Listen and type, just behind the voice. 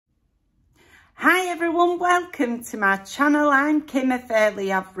Hi everyone, welcome to my channel. I'm Kim, a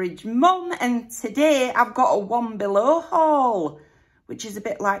fairly average mum, and today I've got a One Below haul, which is a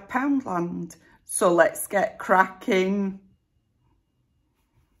bit like Poundland. So let's get cracking.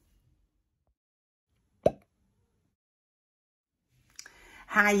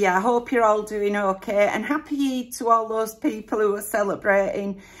 Hiya, I hope you're all doing okay, and happy Eid to all those people who are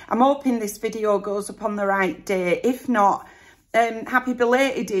celebrating. I'm hoping this video goes up on the right day. If not, happy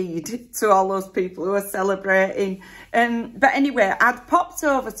belated Eid to all those people who are celebrating. But anyway, I'd popped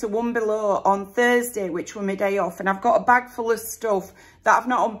over to One Below on Thursday, which were my day off, and I've got a bag full of stuff that I've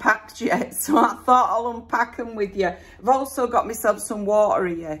not unpacked yet, so I thought I'll unpack them with you. I've also got myself some water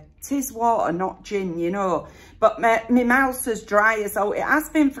here. It is water, not gin, you know, but my mouth's as dry as out. It has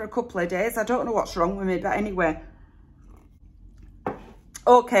been for a couple of days. I don't know what's wrong with me, but anyway.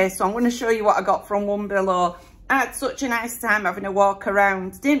 Okay, so I'm going to show you what I got from One Below. I had such a nice time having a walk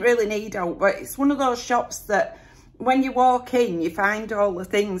around. Didn't really need out, but it's one of those shops that when you walk in, you find all the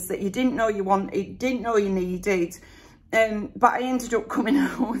things that you didn't know you wanted, didn't know you needed. But I ended up coming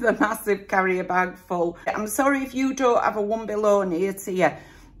out with a massive carrier bag full. I'm sorry if you don't have a One Below near to you.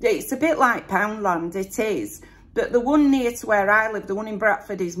 It's a bit like Poundland, it is. But the one near to where I live, the one in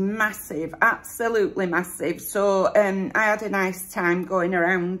Bradford, is massive, absolutely massive. So I had a nice time going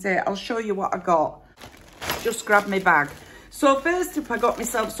around it. I'll show you what I got. Just grab my bag. So first up, I got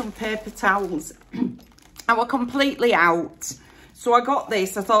myself some paper towels. I was completely out. So I got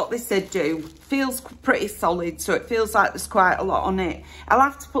this. I thought this would do. Feels pretty solid, so it feels like there's quite a lot on it. I'll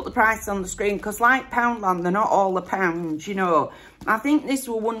have to put the price on the screen because like Poundland, they're not all a pound, you know. I think this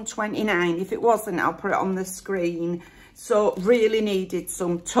was $1.29. If it wasn't, I'll put it on the screen. So really needed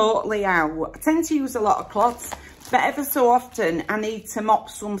some, totally out. I tend to use a lot of cloths, but ever so often I need to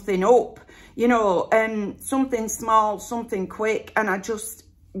mop something up. You know, something small, something quick, and I just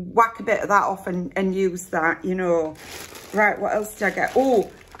whack a bit of that off and use that, you know. Right, what else did I get?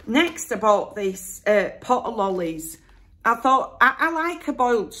 Oh, next I bought this pot of lollies. I thought, I like a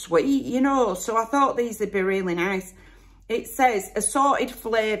boiled sweet, you know, so I thought these would be really nice. It says assorted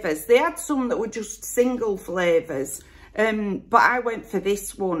flavours. They had some that were just single flavours, but I went for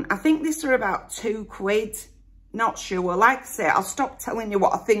this one. I think these are about £2. Not sure. Like I say, I'll stop telling you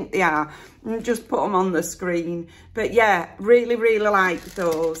what I think they are and just put them on the screen. But yeah, really, really like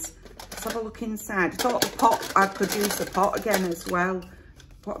those. Let's have a look inside. I thought the pot, I could use the pot again as well.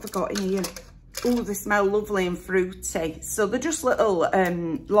 What have I got in here? Oh, they smell lovely and fruity. So they're just little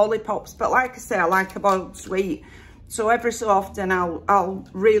lollipops. But like I say, I like a boiled sweet. So every so often, I'll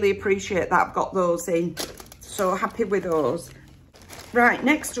really appreciate that I've got those in. So happy with those. Right,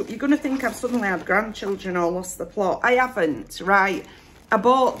 next up, you're going to think I've suddenly had grandchildren or lost the plot. I haven't, right. I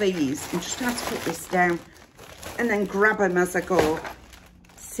bought these. I'm just going to have to put this down and then grab them as I go.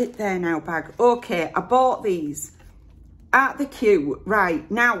 Sit there now, bag. Okay, I bought these at the queue. Right,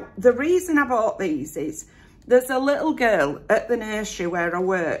 now, the reason I bought these is there's a little girl at the nursery where I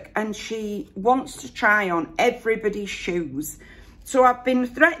work and she wants to try on everybody's shoes. So I've been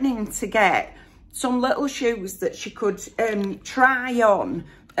threatening to get some little shoes that she could try on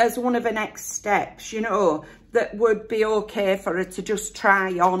as one of the next steps, you know, that would be okay for her to just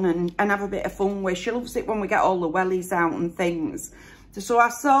try on and have a bit of fun with. She loves it when we get all the wellies out and things. So I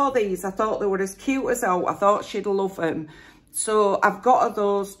saw these, I thought they were as cute as out. I thought she'd love them. So I've got her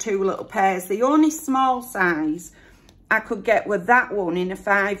those two little pairs. The only small size I could get with that one in a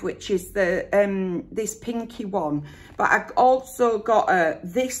 5, which is the this pinky one. But I also got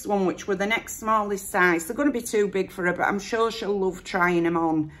this one, which were the next smallest size. They're going to be too big for her, but I'm sure she'll love trying them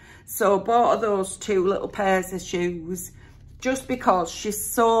on. So bought her those two little pairs of shoes just because she's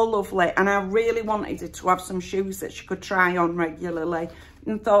so lovely. And I really wanted her to have some shoes that she could try on regularly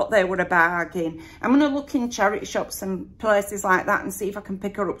and thought they were a bargain. I'm going to look in charity shops and places like that and see if I can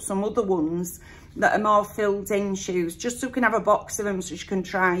pick her up some other ones that are more filled in shoes, just so we can have a box of them so she can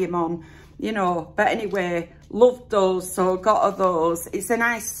try them on, you know. But anyway, loved those, so got her those. It's a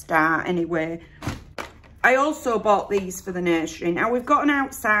nice start anyway. I also bought these for the nursery. Now we've got an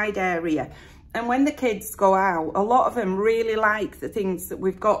outside area, and when the kids go out, a lot of them really like the things that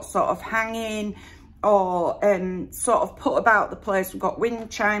we've got sort of hanging or sort of put about the place. We've got wind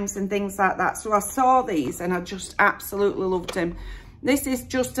chimes and things like that. So I saw these and I just absolutely loved them. This is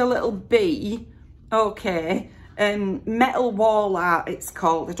just a little bee. Okay, metal wall art it's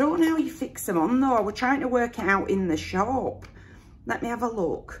called. I don't know how you fix them on though. We're trying to work it out in the shop. Let me have a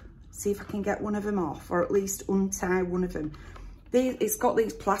look, see if I can get one of them off, or at least untie one of them. It's got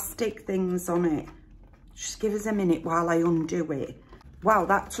these plastic things on it. Just give us a minute while I undo it. Wow,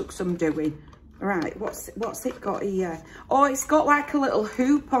 that took some doing. Right, what's it got here? Oh, it's got like a little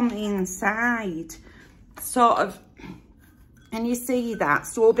hoop on the inside, sort of, and you see that,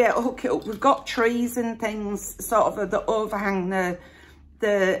 so we'll be able to hook it up. We've got trees and things sort of that overhang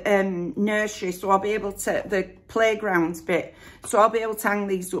the nursery, so I'll be able to, the playground bit, so I'll be able to hang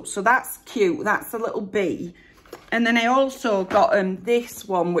these up. So that's cute, that's a little bee. And then I also got this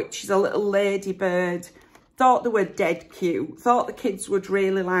one, which is a little ladybird. Thought they were dead cute. Thought the kids would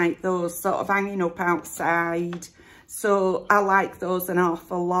really like those, sort of hanging up outside. So I like those an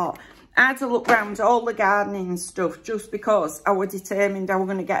awful lot. I had to look around all the gardening stuff just because I was determined I was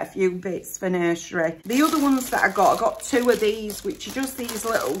going to get a few bits for nursery. The other ones that I got 2 of these, which are just these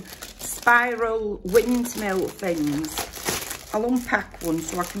little spiral windmill things. I'll unpack one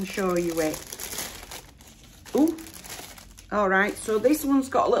so I can show you it. Oh, all right. So this one's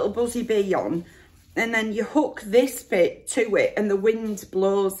got a little buzzy bee on. And then you hook this bit to it and the wind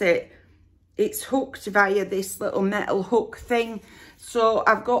blows it. It's hooked via this little metal hook thing. So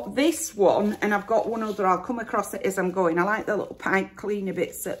I've got this one and I've got one other. I'll come across it as I'm going. I like the little pipe cleaner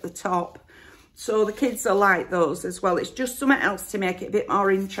bits at the top. So the kids will like those as well. It's just something else to make it a bit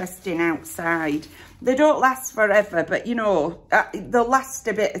more interesting outside. They don't last forever, but you know, they'll last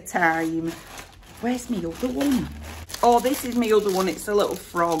a bit of time. Where's my other one? Oh, this is my other one. It's a little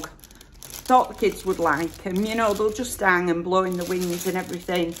frog. Thought the kids would like them. You know, they'll just hang and blow in the wind and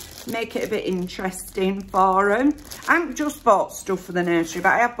everything. Make it a bit interesting for them. I haven't just bought stuff for the nursery,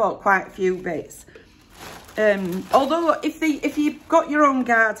 but I have bought quite a few bits. Although if you've got your own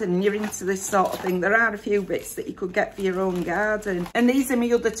garden and you're into this sort of thing, there are a few bits that you could get for your own garden. And these are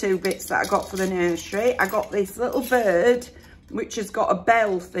my other 2 bits that I got for the nursery. I got this little bird, which has got a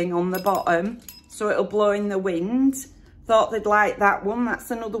bell thing on the bottom, so it'll blow in the wind. Thought they'd like that one.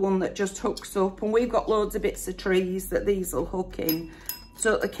 That's another one that just hooks up. And we've got loads of bits of trees that these will hook in,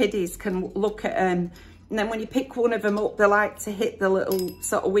 so that the kiddies can look at them. And then when you pick one of them up, they like to hit the little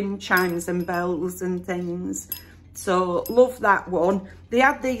sort of wind chimes and bells and things. So love that one. They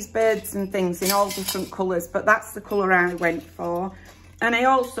had these birds and things in all different colours, but that's the colour I went for. And I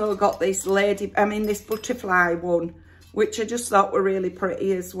also got this this butterfly one, which I just thought were really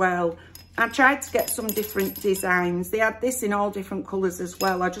pretty as well. I tried to get some different designs. They had this in all different colours as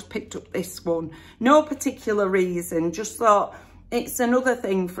well. I just picked up this one. No particular reason, just thought it's another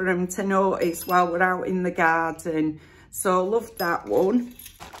thing for them to notice while we're out in the garden. So loved that one.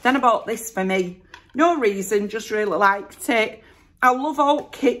 Then I bought this for me. No reason, just really liked it. I love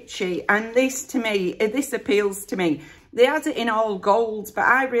old kitschy, and this to me, this appeals to me. They had it in all gold, but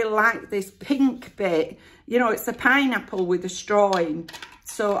I really like this pink bit. You know, it's a pineapple with a straw in.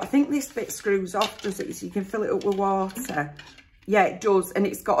 So I think this bit screws off, does it? So you can fill it up with water. Yeah, it does. And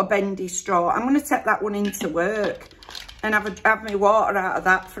it's got a bendy straw. I'm going to take that one into work and have my water out of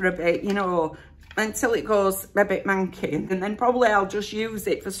that for a bit, you know, until it goes a bit manky. And then probably I'll just use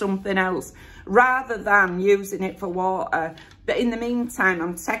it for something else rather than using it for water. But in the meantime,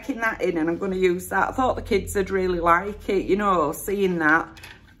 I'm taking that in and I'm going to use that. I thought the kids would really like it, you know, seeing that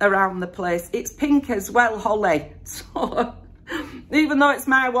around the place. It's pink as well, Holly. So even though it's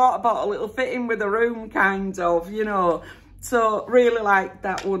my water bottle, it'll fit in with the room, kind of, you know. So really like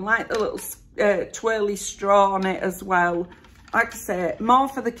that one. Like the little twirly straw on it as well. Like I say, more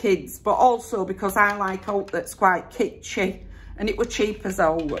for the kids, but also because I like oat that's quite kitschy. And it was cheap as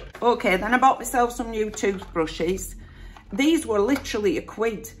oat. Okay, then I bought myself some new toothbrushes. These were literally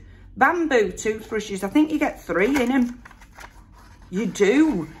 £1. Bamboo toothbrushes. I think you get 3 in them. You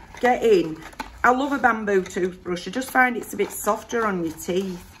do get in. I love a bamboo toothbrush. I just find it's a bit softer on your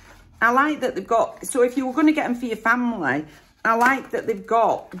teeth. I like that they've got, so if you were going to get them for your family, I like that they've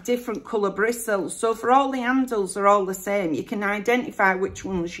got different colour bristles. So for all the handles are all the same, you can identify which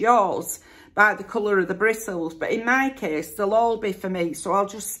one's yours by the colour of the bristles. But in my case, they'll all be for me. So I'll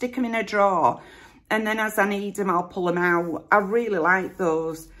just stick them in a drawer. And then as I need them, I'll pull them out. I really like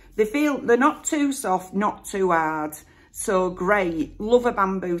those. They're not too soft, not too hard. So great. Love a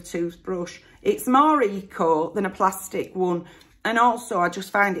bamboo toothbrush. It's more eco than a plastic one. And also, I just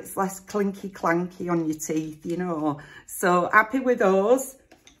find it's less clinky-clanky on your teeth, you know. So, happy with those.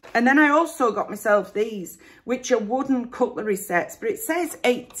 And then I also got myself these, which are wooden cutlery sets. But it says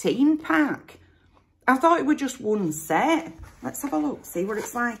 18-pack. I thought it was just one set. Let's have a look, see what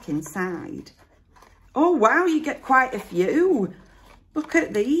it's like inside. Oh, wow, you get quite a few. Look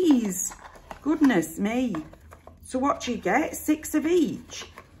at these. Goodness me. So, what do you get? 6 of each.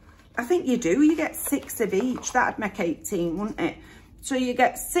 I think you do. You get 6 of each. That'd make 18, wouldn't it? So you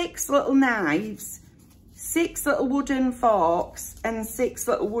get 6 little knives, 6 little wooden forks, and 6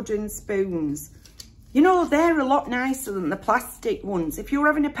 little wooden spoons. You know, they're a lot nicer than the plastic ones. If you were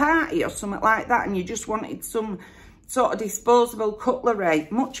having a party or something like that and you just wanted some sort of disposable cutlery,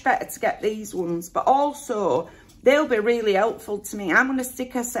 much better to get these ones. But also, they'll be really helpful to me. I'm going to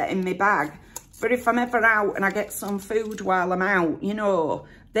stick a set in my bag. But if I'm ever out and I get some food while I'm out, you know,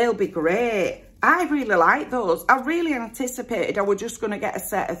 they'll be great. I really like those. I really anticipated I was just going to get a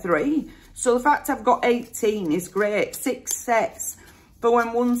set of 3. So the fact I've got 18 is great. 6 sets. But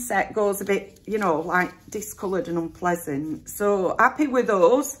when one set goes a bit, you know, like discoloured and unpleasant. So happy with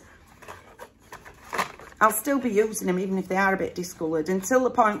those. I'll still be using them even if they are a bit discoloured until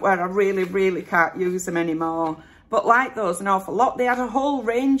the point where I really, really can't use them anymore. But like those an awful lot. They had a whole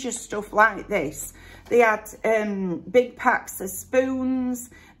range of stuff like this. They had big packs of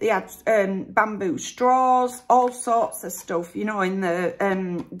spoons. They had bamboo straws, all sorts of stuff, you know, in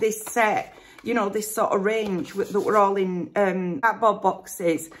the this set. You know, this sort of range that were all in cardboard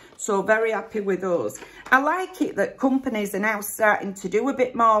boxes. So very happy with those. I like it that companies are now starting to do a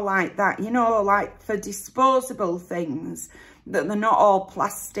bit more like that, you know, like for disposable things, that they're not all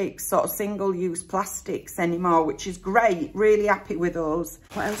plastic, sort of single-use plastics anymore, which is great. Really happy with those.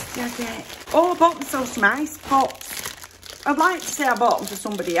 What else did I get? Oh, I bought myself some ice pops. I'd like to say I bought them for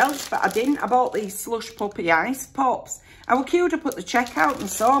somebody else, but I didn't. I bought these Slush Puppy ice pops. I was queued up at the checkout and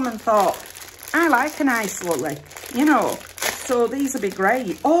saw them and thought, I like an ice lolly, you know. So these will be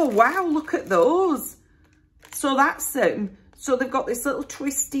great. Oh, wow, look at those. So that's them. So they've got this little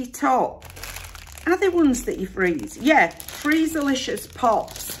twisty top. Are they ones that you freeze? Yeah, freeze-alicious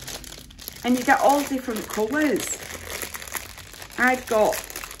pops. And you get all different colours. I've got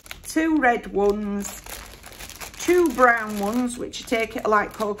 2 red ones, 2 brown ones, which you take it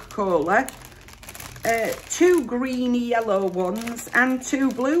like Coca-Cola, 2 greeny yellow ones, and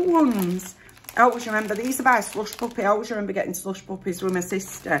 2 blue ones. I always remember, these are by Slush Puppy. I always remember getting Slush Puppies with my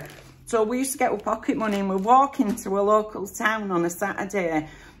sister. So we used to get with pocket money and we'd walk into a local town on a Saturday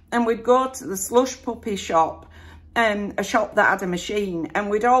and we'd go to the Slush Puppy shop, a shop that had a machine, and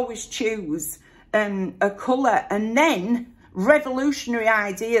we'd always choose a colour. And then, revolutionary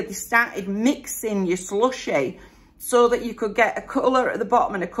idea, they started mixing your slushie so that you could get a colour at the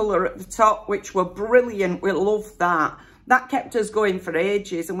bottom and a colour at the top, which were brilliant. We loved that. That kept us going for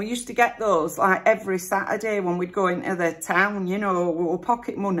ages, and we used to get those like every Saturday when we'd go into the town, you know, we were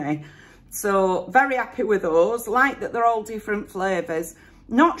pocket money. So very happy with those. Like that they're all different flavours.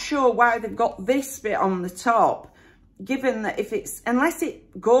 Not sure why they've got this bit on the top, given that if it's, unless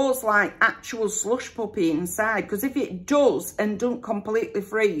it goes like actual Slush Puppy inside, because if it does and don't completely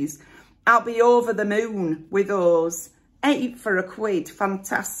freeze, I'll be over the moon with those. 8 for a quid,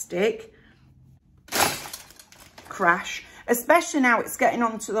 fantastic. Crash, especially now it's getting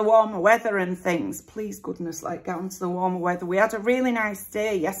on to the warmer weather and things. Please goodness, like, get on to the warmer weather. We had a really nice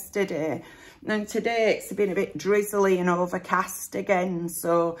day yesterday, and today it's been a bit drizzly and overcast again,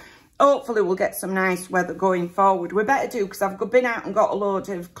 so hopefully we'll get some nice weather going forward. We better do, because I've been out and got a load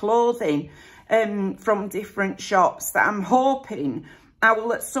of clothing from different shops that I'm hoping I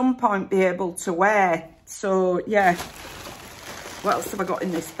will at some point be able to wear. So yeah, what else have I got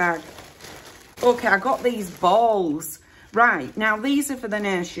in this bag? Okay, I got these balls. Right, now these are for the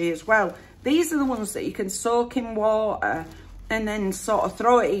nursery as well. These are the ones that you can soak in water and then sort of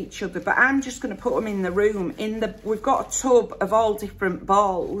throw at each other. But I'm just going to put them in the room. We've got a tub of all different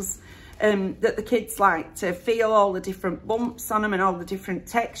balls that the kids like to feel all the different bumps on them and all the different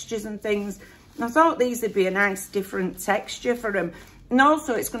textures and things. And I thought these would be a nice different texture for them. And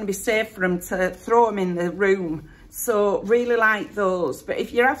also it's going to be safe for them to throw them in the room. So really like those. But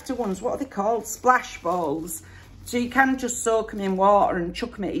if you're after ones, what are they called? Splash balls. So you can just soak them in water and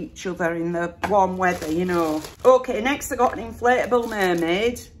chuck them at each other in the warm weather, you know. Okay, next I got an inflatable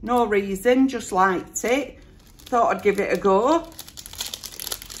mermaid. No reason, just liked it. Thought I'd give it a go.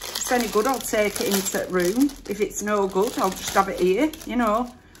 If it's any good, I'll take it into the room. If it's no good, I'll just have it here, you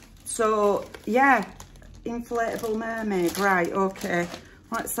know. So yeah, inflatable mermaid. Right, okay.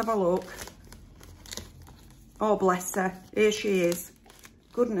 Let's have a look. Oh, bless her. Here she is.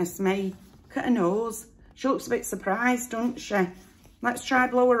 Goodness me. Look at her nose. She looks a bit surprised, doesn't she? Let's try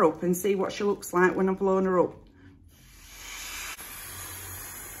blow her up and see what she looks like when I've blown her up.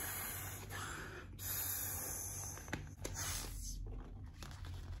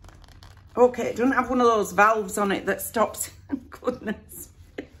 Okay, it doesn't have one of those valves on it that stops. Goodness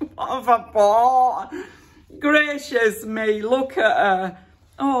me. What have I bought? Gracious me. Look at her.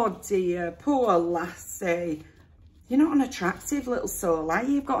 Oh, dear. Poor lassie. You're not an attractive little soul, are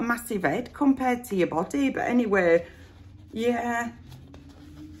you? You've got a massive head compared to your body. But anyway, yeah.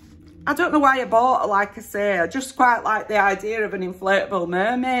 I don't know why I bought her, like I say. I just quite like the idea of an inflatable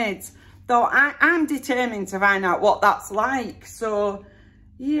mermaid. thought I'm determined to find out what that's like. So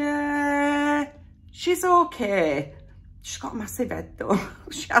yeah, she's okay. She's got a massive head though.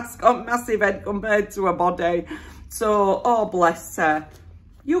 She has got a massive head compared to her body. So, oh bless her.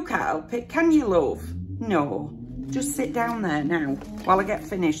 You can't help it, can you, love? No. Just sit down there now while I get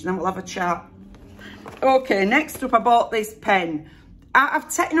finished and then we'll have a chat. Okay, next up I bought this pen.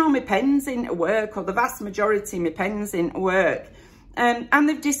 I've taken all my pens into work, or the vast majority of my pens into work. And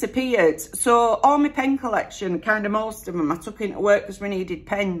they've disappeared. So all my pen collection, kind of most of them, I took into work because we needed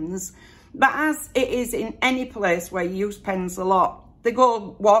pens. But as it is in any place where you use pens a lot, they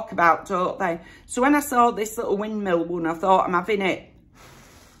go walkabout, don't they? So when I saw this little windmill one, I thought, I'm having it.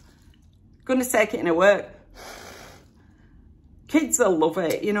 Gonna take it into work. Kids will love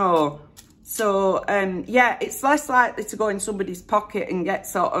it, you know. So, yeah, it's less likely to go in somebody's pocket and get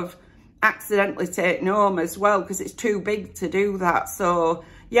sort of accidentally taken home as well, because it's too big to do that. So,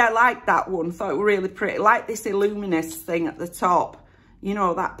 yeah, I like that one. Thought it was really pretty. Like this Illuminous thing at the top. You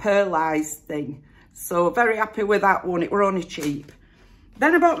know, that pearlized thing. So, very happy with that one. It were only cheap.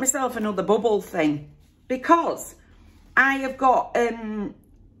 Then I bought myself another bubble thing. Because I have got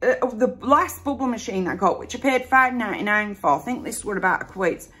the last bubble machine I got, which I paid $5.99 for. I think this were about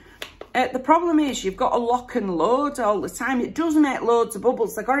 £1. The problem is you've got to lock and load all the time. It does make loads of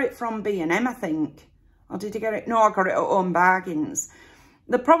bubbles. I got it from B&M, I think. Or did I get it? No, I got it at Home Bargains.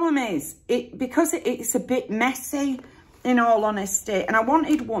 The problem is, because it's a bit messy, in all honesty, and I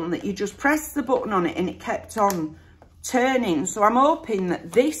wanted one that you just press the button on it and it kept on turning. So I'm hoping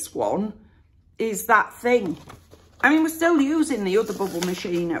that this one is that thing. I mean, we're still using the other bubble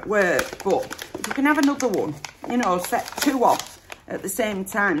machine at work, but if you can have another one, you know, set 2 off at the same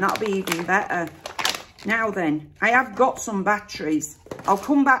time, that'll be even better. Now then, I have got some batteries. I'll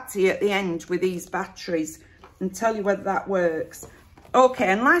come back to you at the end with these batteries and tell you whether that works. Okay,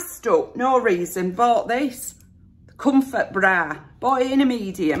 and last up, no reason, bought this comfort bra. Bought it in a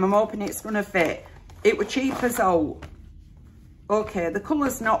medium. I'm hoping it's going to fit. It was cheap as all. Okay, the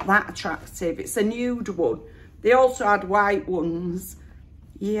colour's not that attractive. It's a nude one. They also had white ones.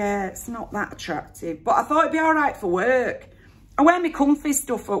 Yeah, it's not that attractive. But I thought it'd be all right for work. I wear my comfy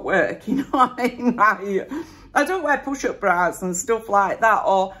stuff at work, you know what I mean? I don't wear push-up bras and stuff like that,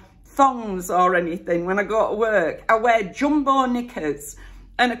 or thongs or anything when I go to work. I wear jumbo knickers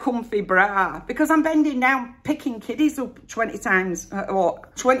and a comfy bra because I'm bending down picking kiddies up 20 times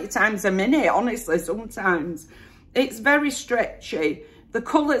a minute, honestly, sometimes. It's very stretchy. The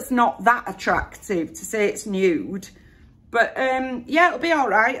colour's not that attractive to say it's nude. But, yeah, it'll be all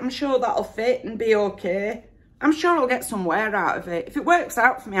right. I'm sure that'll fit and be okay. I'm sure I'll get some wear out of it. If it works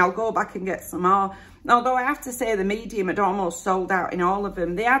out for me, I'll go back and get some more. Although I have to say the medium had almost sold out in all of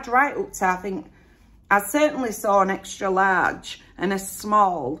them. They had right up to, I think, I certainly saw an extra large and a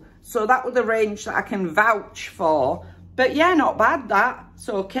small. So that was the range that I can vouch for. But yeah, not bad that. It's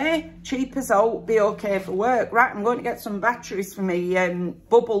okay. Cheap as all, be okay for work. Right, I'm going to get some batteries for me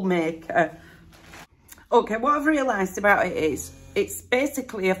bubble maker. Okay, what I've realised about it is, it's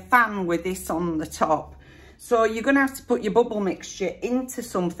basically a fan with this on the top. So you're going to have to put your bubble mixture into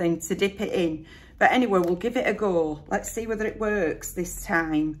something to dip it in. But anyway, we'll give it a go. Let's see whether it works this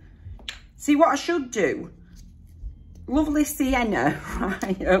time. See what I should do? Lovely Sienna,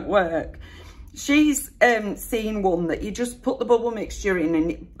 right, at work. She's seen one that you just put the bubble mixture in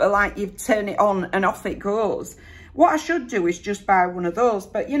and like you turn it on and off it goes. What I should do is just buy one of those.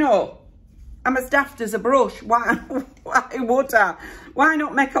 But you know, I'm as daft as a brush. Why would I? Why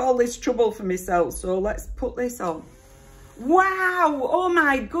not make all this trouble for myself? So let's put this on. Wow! Oh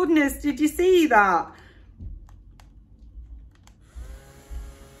my goodness, did you see that?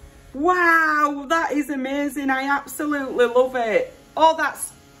 Wow, that is amazing. I absolutely love it. Oh,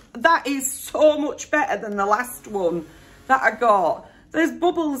 that is so much better than the last one that I got. There's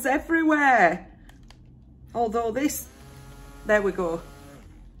bubbles everywhere. Although this, there we go.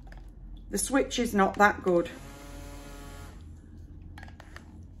 The switch is not that good.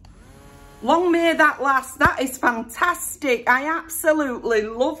 Long may that last. That is fantastic. I absolutely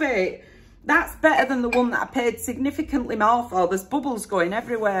love it. That's better than the one that I paid significantly more for. There's bubbles going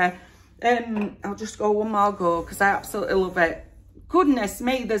everywhere. I'll just go one more go because I absolutely love it. Goodness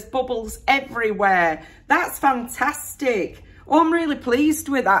me, there's bubbles everywhere. That's fantastic. Oh, I'm really pleased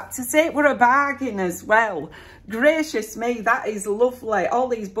with that. To say it were a bargain as well. Gracious me, that is lovely. All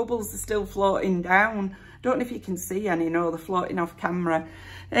these bubbles are still floating down. Don't know if you can see any. No, they're floating off camera.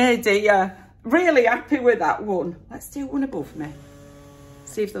 Oh dear. Really happy with that one. Let's do one above me.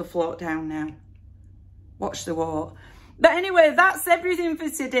 See if they'll float down now. Watch the walk. But anyway, that's everything for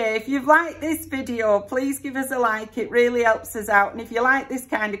today. If you've liked this video, please give us a like. It really helps us out. And if you like this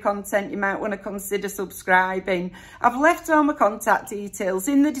kind of content, you might want to consider subscribing. I've left all my contact details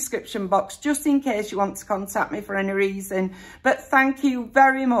in the description box, just in case you want to contact me for any reason. But thank you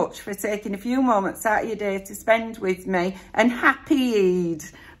very much for taking a few moments out of your day to spend with me. And happy Eid.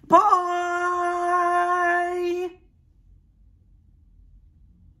 Bye.